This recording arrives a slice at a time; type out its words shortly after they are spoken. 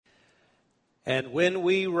And when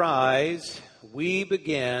we rise, we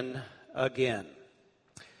begin again.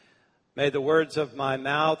 May the words of my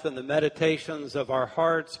mouth and the meditations of our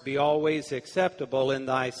hearts be always acceptable in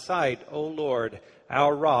thy sight, O Lord,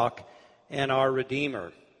 our rock and our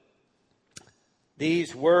Redeemer.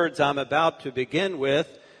 These words I'm about to begin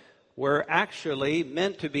with were actually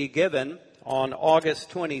meant to be given on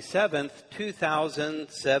August 27th,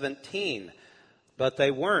 2017, but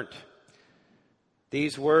they weren't.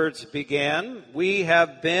 These words began, "We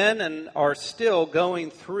have been and are still going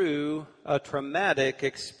through a traumatic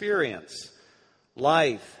experience.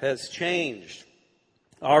 Life has changed.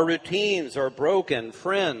 Our routines are broken,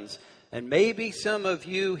 friends, and maybe some of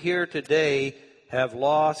you here today have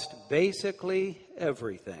lost basically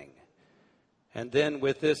everything." And then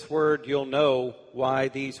with this word, you'll know why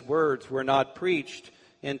these words were not preached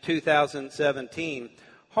in 2017.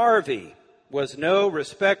 Harvey was no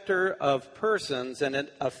respecter of persons, and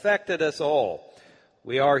it affected us all.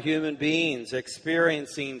 We are human beings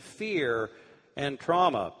experiencing fear and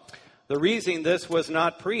trauma. The reason this was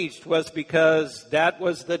not preached was because that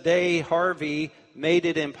was the day Harvey made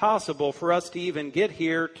it impossible for us to even get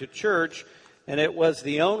here to church, and it was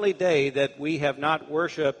the only day that we have not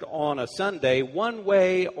worshiped on a Sunday one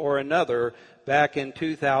way or another back in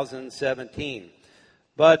 2017.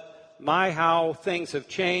 But how things have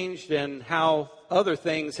changed and how other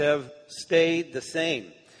things have stayed the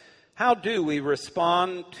same. How do we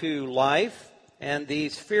respond to life and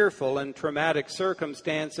these fearful and traumatic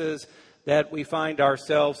circumstances that we find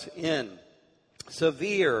ourselves in?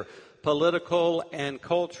 Severe political and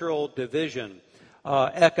cultural division,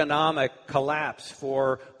 economic collapse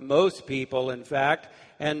for most people, in fact,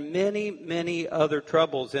 and many, many other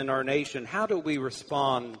troubles in our nation. How do we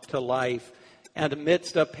respond to life and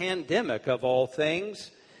amidst a pandemic of all things?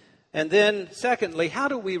 And then, secondly, how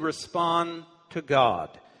do we respond to God,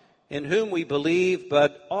 in whom we believe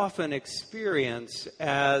but often experience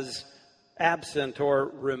as absent or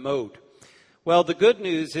remote? Well, the good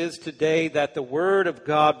news is today that the Word of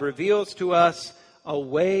God reveals to us a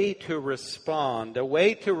way to respond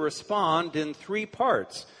in three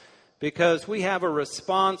parts, because we have a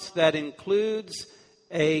response that includes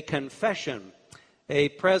a confession, a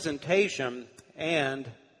presentation, and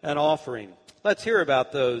an offering. Let's hear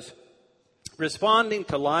about those. Responding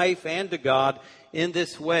to life and to God in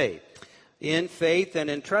this way, in faith and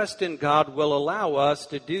in trust in God, will allow us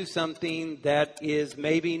to do something that is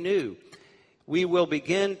maybe new. We will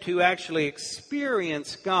begin to actually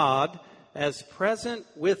experience God as present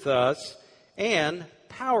with us and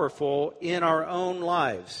powerful in our own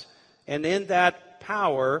lives. And in that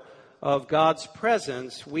power of God's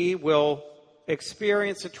presence, we will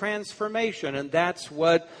experience a transformation, and that's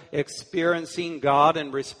what experiencing God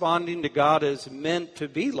and responding to God is meant to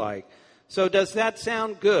be like. So does that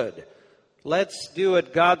sound good? Let's do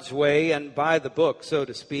it God's way and by the book, so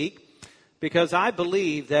to speak, because I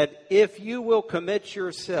believe that if you will commit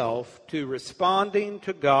yourself to responding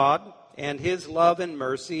to God and His love and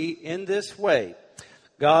mercy in this way,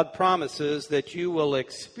 God promises that you will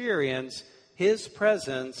experience His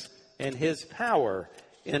presence and His power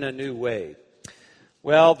in a new way.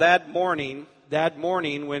 Well, that morning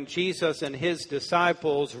when Jesus and His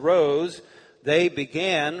disciples rose, they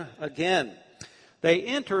began again. They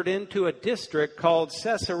entered into a district called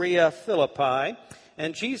Caesarea Philippi,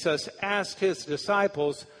 and Jesus asked His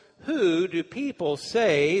disciples, "Who do people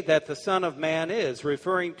say that the Son of Man is?"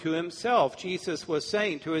 Referring to Himself, Jesus was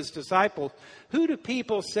saying to His disciples, "Who do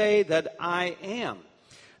people say that I am?"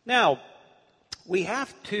 Now, we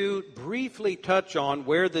have to briefly touch on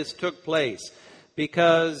where this took place,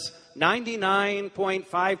 because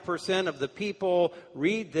 99.5% of the people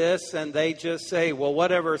read this and they just say, well,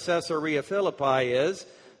 whatever Caesarea Philippi is.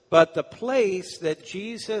 But the place that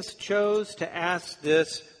Jesus chose to ask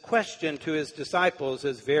this question to His disciples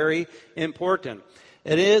is very important.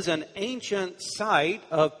 It is an ancient site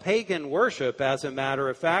of pagan worship, as a matter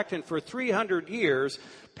of fact, and for 300 years,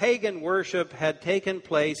 pagan worship had taken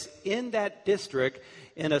place in that district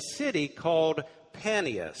in a city called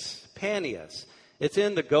Panias. It's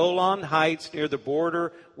in the Golan Heights near the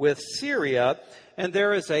border with Syria, and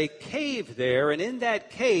there is a cave there, and in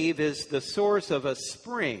that cave is the source of a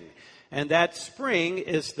spring. And that spring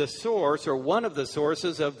is the source, or one of the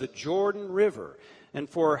sources, of the Jordan River. And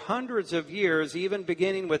for hundreds of years, even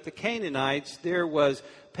beginning with the Canaanites, there was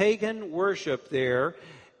pagan worship there.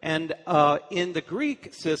 And in the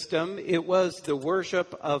Greek system, it was the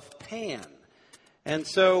worship of Pan. And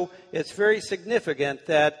so it's very significant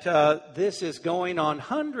that this is going on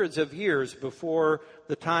hundreds of years before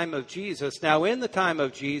the time of Jesus. Now, in the time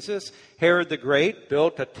of Jesus, Herod the Great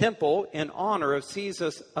built a temple in honor of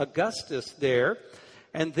Caesar Augustus there.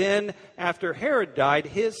 And then after Herod died,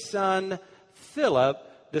 his son Philip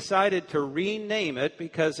decided to rename it,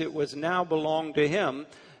 because it was now belonged to him,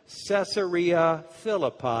 Caesarea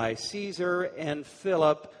Philippi, Caesar and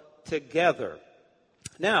Philip together.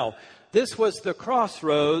 Now, this was the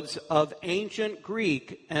crossroads of ancient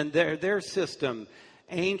Greek and their system,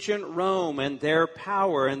 ancient Rome and their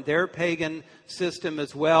power and their pagan system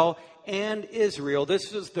as well, and Israel.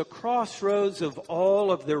 This was the crossroads of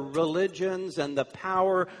all of the religions and the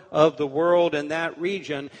power of the world in that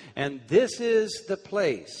region. And this is the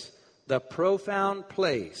place, the profound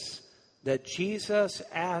place, that Jesus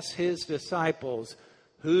asked his disciples,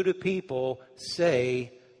 "Who do people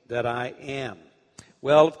say that I am?"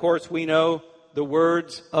 Well, of course, we know the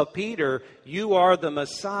words of Peter, "You are the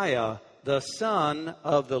Messiah, the Son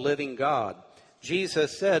of the living God."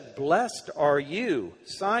 Jesus said, "Blessed are you,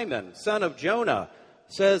 Simon, son of Jonah.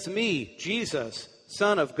 Says me, Jesus,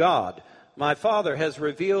 Son of God. My Father has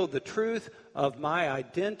revealed the truth of my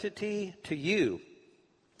identity to you."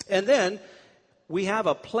 And then we have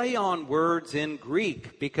a play on words in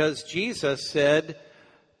Greek, because Jesus said,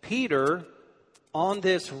 "Peter, on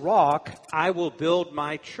this rock I will build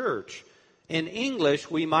my church." In English,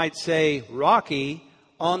 we might say, "Rocky,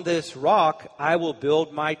 on this rock I will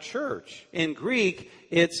build my church." In Greek,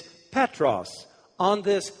 it's Petros. On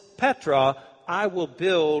this Petra I will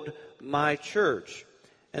build my church.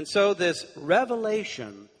 And so this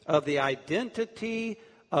revelation of the identity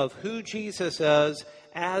of who Jesus is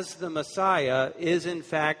as the Messiah is in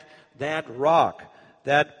fact that rock,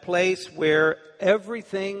 that place where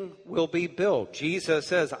everything will be built. Jesus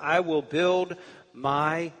says, "I will build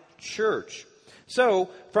my church." So,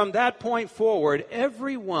 from that point forward,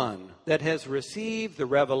 everyone that has received the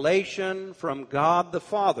revelation from God the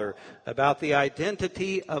Father about the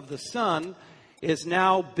identity of the Son is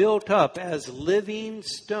now built up as living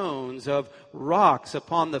stones of rocks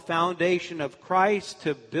upon the foundation of Christ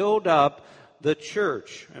to build up the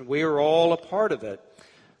church. And we are all a part of it.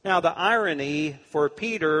 Now, the irony for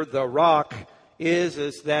Peter, the rock,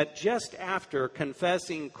 is that just after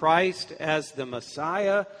confessing Christ as the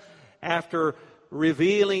Messiah, after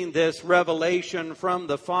revealing this revelation from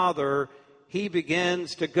the Father, he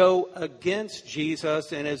begins to go against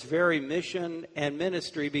Jesus in his very mission and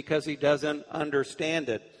ministry because he doesn't understand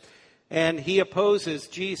it. And he opposes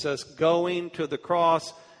Jesus going to the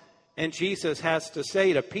cross, and Jesus has to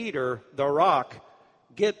say to Peter, the rock,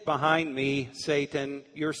 "Get behind me, Satan.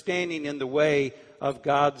 You're standing in the way of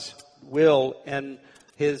God's will and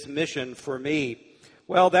his mission for me."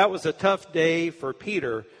 Well, that was a tough day for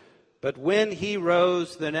Peter. But when he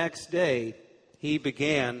rose the next day, he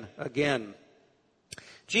began again.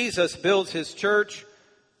 Jesus builds his church,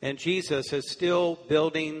 and Jesus is still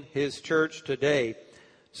building his church today.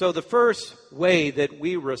 So the first way that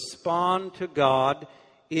we respond to God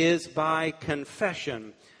is by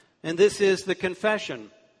confession. And this is the confession: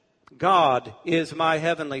 God is my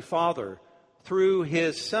heavenly Father through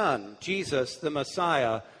his Son, Jesus the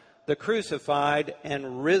Messiah, the crucified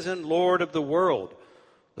and risen Lord of the world.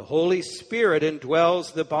 The Holy Spirit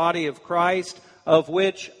indwells the body of Christ, of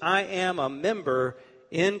which I am a member,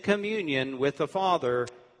 in communion with the Father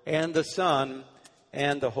and the Son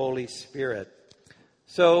and the Holy Spirit.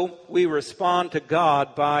 So we respond to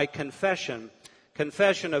God by confession.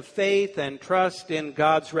 Confession of faith and trust in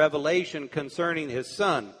God's revelation concerning his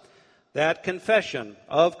Son. That confession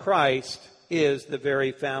of Christ is the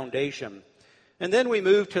very foundation. And then we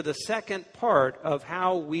move to the second part of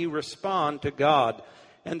how we respond to God,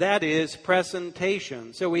 and that is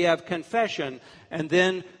presentation. So we have confession and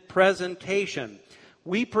then presentation.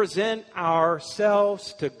 We present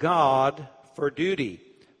ourselves to God for duty,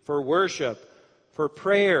 for worship, for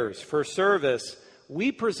prayers, for service.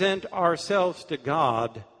 We present ourselves to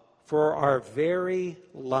God for our very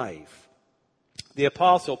life. The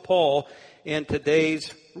Apostle Paul, in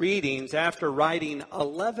today's readings, after writing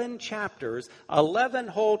 11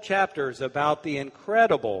 whole chapters about the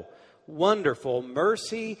incredible, wonderful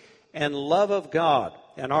mercy and love of God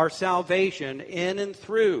and our salvation in and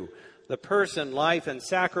through the person, life, and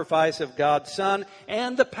sacrifice of God's Son,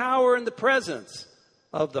 and the power and the presence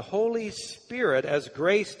of the Holy Spirit as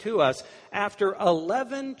grace to us. After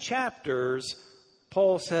 11 chapters,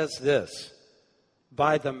 Paul says this: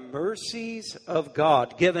 "By the mercies of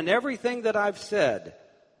God, given everything that I've said,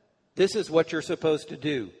 this is what you're supposed to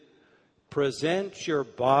do. Present your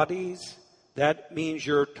bodies." That means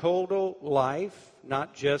your total life,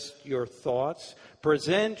 not just your thoughts.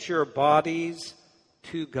 Present your bodies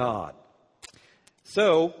to God.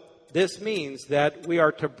 So, this means that we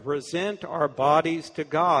are to present our bodies to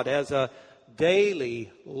God as a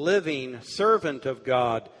daily living servant of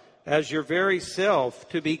God, as your very self,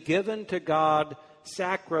 to be given to God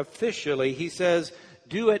sacrificially. He says,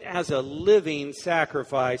 do it as a living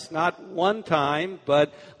sacrifice, not one time,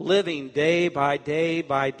 but living day by day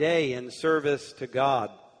by day in service to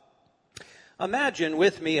God. Imagine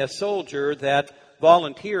with me a soldier that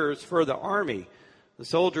volunteers for the army. The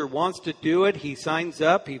soldier wants to do it. He signs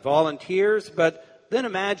up. He volunteers. But then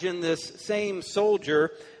imagine this same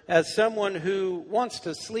soldier as someone who wants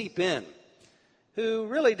to sleep in, who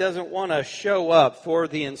really doesn't want to show up for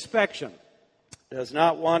the inspection, does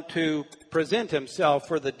not want to present himself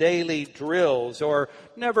for the daily drills, or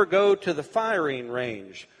never go to the firing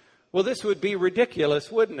range. Well, this would be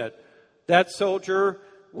ridiculous, wouldn't it? That soldier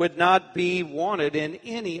would not be wanted in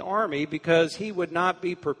any army because he would not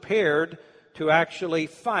be prepared to actually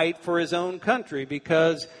fight for his own country,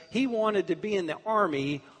 because he wanted to be in the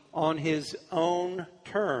army on his own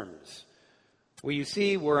terms. Well, you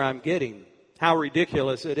see where I'm getting, how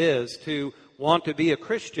ridiculous it is to want to be a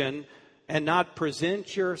Christian and not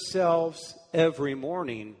present yourselves every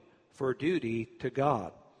morning for duty to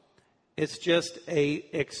God. It's just an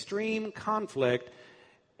extreme conflict,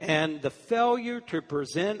 and the failure to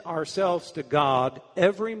present ourselves to God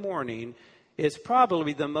every morning is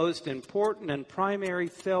probably the most important and primary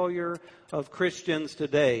failure of Christians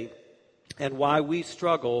today, and why we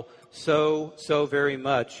struggle so very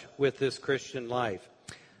much with this Christian life.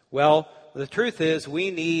 Well, the truth is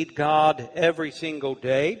we need God every single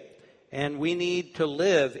day, and we need to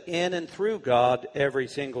live in and through God every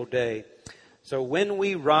single day. So when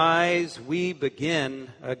we rise, we begin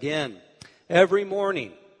again. Every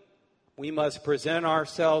morning, we must present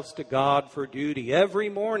ourselves to God for duty. Every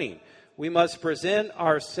morning, we must present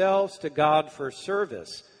ourselves to God for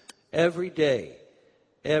service. Every day,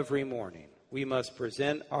 every morning, we must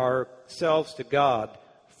present ourselves to God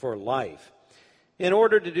for life. In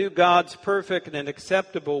order to do God's perfect and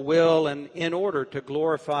acceptable will, and in order to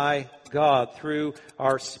glorify God through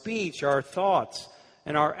our speech, our thoughts,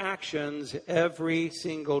 and our actions every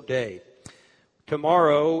single day.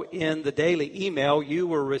 Tomorrow in the daily email you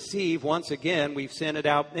will receive, once again, we've sent it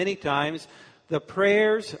out many times, the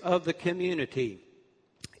prayers of the community.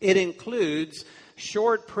 It includes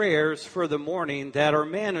short prayers for the morning that are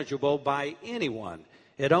manageable by anyone.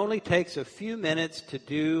 It only takes a few minutes to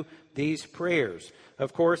do these prayers.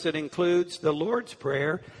 Of course, it includes the Lord's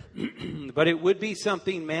Prayer, but it would be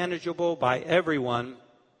something manageable by everyone,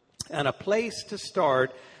 and a place to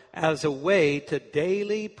start as a way to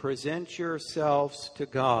daily present yourselves to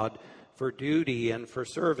God for duty and for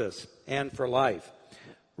service and for life.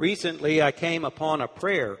 Recently, I came upon a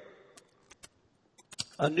prayer,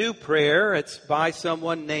 a new prayer. It's by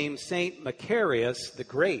someone named Saint Macarius the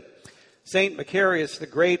Great. Saint Macarius the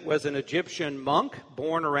Great was an Egyptian monk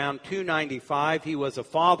born around 295. He was a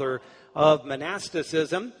father of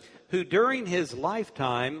monasticism who during his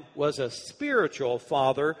lifetime was a spiritual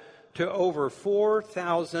father to over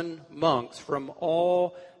 4,000 monks from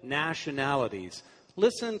all nationalities.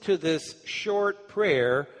 Listen to this short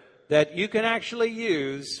prayer that you can actually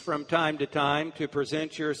use from time to time to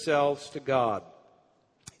present yourselves to God.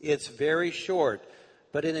 It's very short,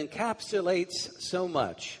 but it encapsulates so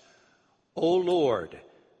much. O Lord,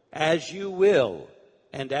 as you will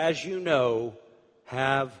and as you know,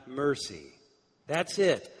 have mercy. That's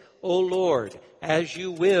it. O Lord, as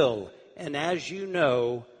you will and as you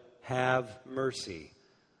know, have mercy.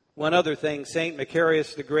 One other thing St.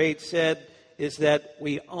 Macarius the Great said is that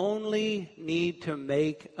we only need to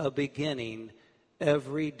make a beginning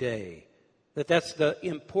every day. That's the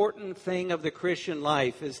important thing of the Christian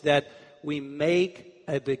life, is that we make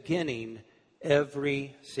a beginning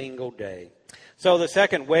every single day. So the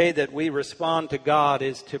second way that we respond to God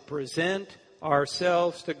is to present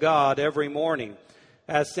ourselves to God every morning.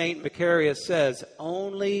 As St. Macarius says,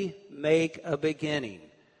 only make a beginning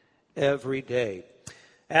every day.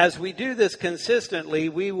 As we do this consistently,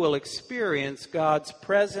 we will experience God's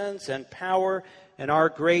presence and power, and our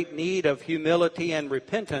great need of humility and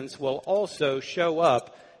repentance will also show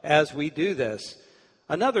up as we do this.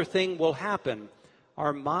 Another thing will happen.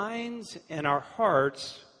 Our minds and our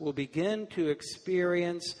hearts will begin to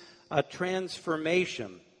experience a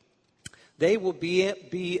transformation. They will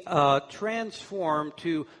be transformed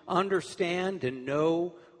to understand and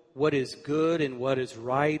know what is good and what is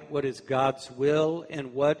right, what is God's will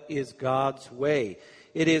and what is God's way.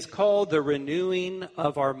 It is called the renewing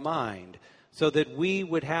of our mind, so that we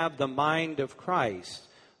would have the mind of Christ,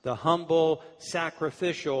 the humble,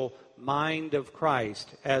 sacrificial mind of Christ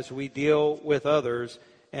as we deal with others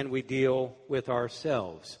and we deal with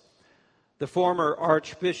ourselves. The former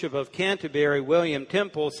Archbishop of Canterbury, William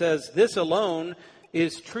Temple, says this alone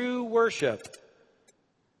is true worship.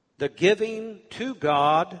 The giving to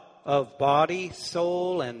God of body,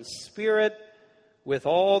 soul, and spirit with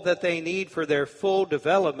all that they need for their full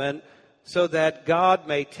development so that God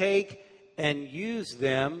may take and use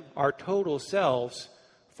them, our total selves,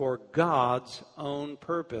 for God's own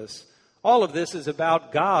purpose. All of this is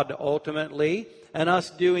about God ultimately, and us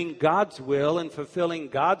doing God's will and fulfilling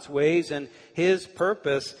God's ways and His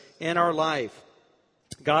purpose in our life.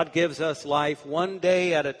 God gives us life one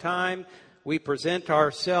day at a time. We present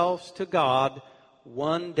ourselves to God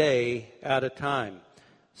one day at a time.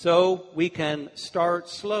 So we can start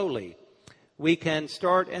slowly. We can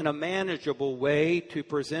start in a manageable way to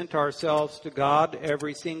present ourselves to God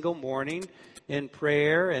every single morning in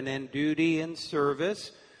prayer and in duty and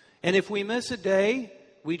service. And if we miss a day,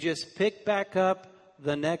 we just pick back up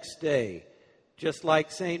the next day. Just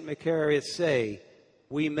like St. Macarius say,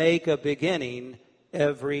 we make a beginning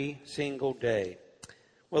every single day.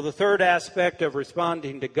 Well, the third aspect of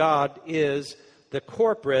responding to God is the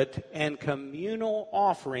corporate and communal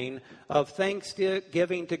offering of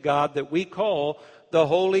thanksgiving to God that we call the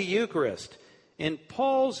Holy Eucharist. In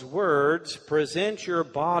Paul's words, present your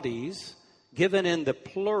bodies, given in the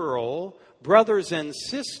plural, brothers and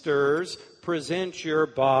sisters, present your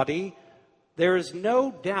body. There is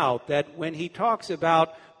no doubt that when he talks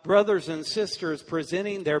about brothers and sisters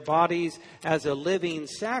presenting their bodies as a living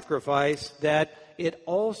sacrifice, that it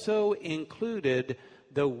also included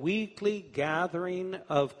the weekly gathering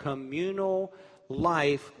of communal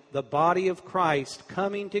life, the body of Christ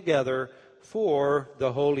coming together for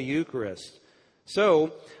the Holy Eucharist.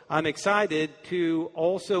 So I'm excited to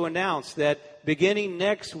also announce that beginning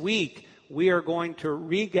next week, we are going to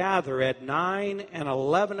regather at 9 and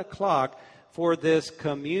 11 o'clock for this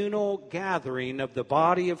communal gathering of the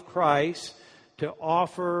body of Christ to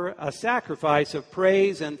offer a sacrifice of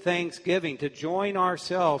praise and thanksgiving, to join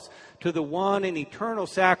ourselves to the one and eternal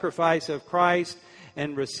sacrifice of Christ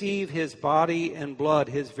and receive His body and blood,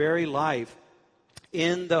 His very life,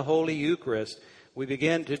 in the Holy Eucharist. We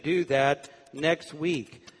begin to do that next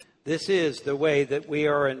week. This is the way that we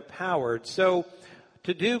are empowered. So,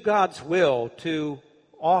 to do God's will, to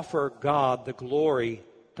offer God the glory,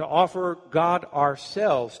 to offer God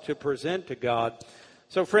ourselves, to present to God.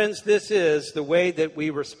 So friends, this is the way that we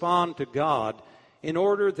respond to God in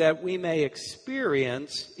order that we may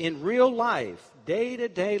experience in real life,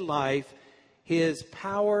 day-to-day life, His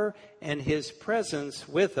power and His presence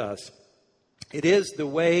with us. It is the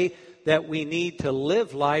way that we need to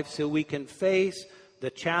live life so we can face the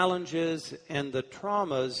challenges and the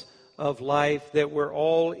traumas of life that we're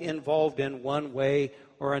all involved in one way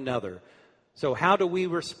or another. So how do we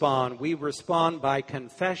respond? We respond by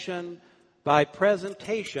confession, by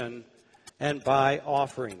presentation, and by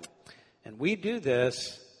offering. And we do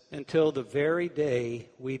this until the very day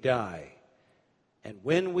we die. And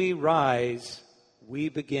when we rise, we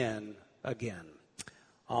begin again.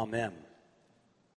 Amen.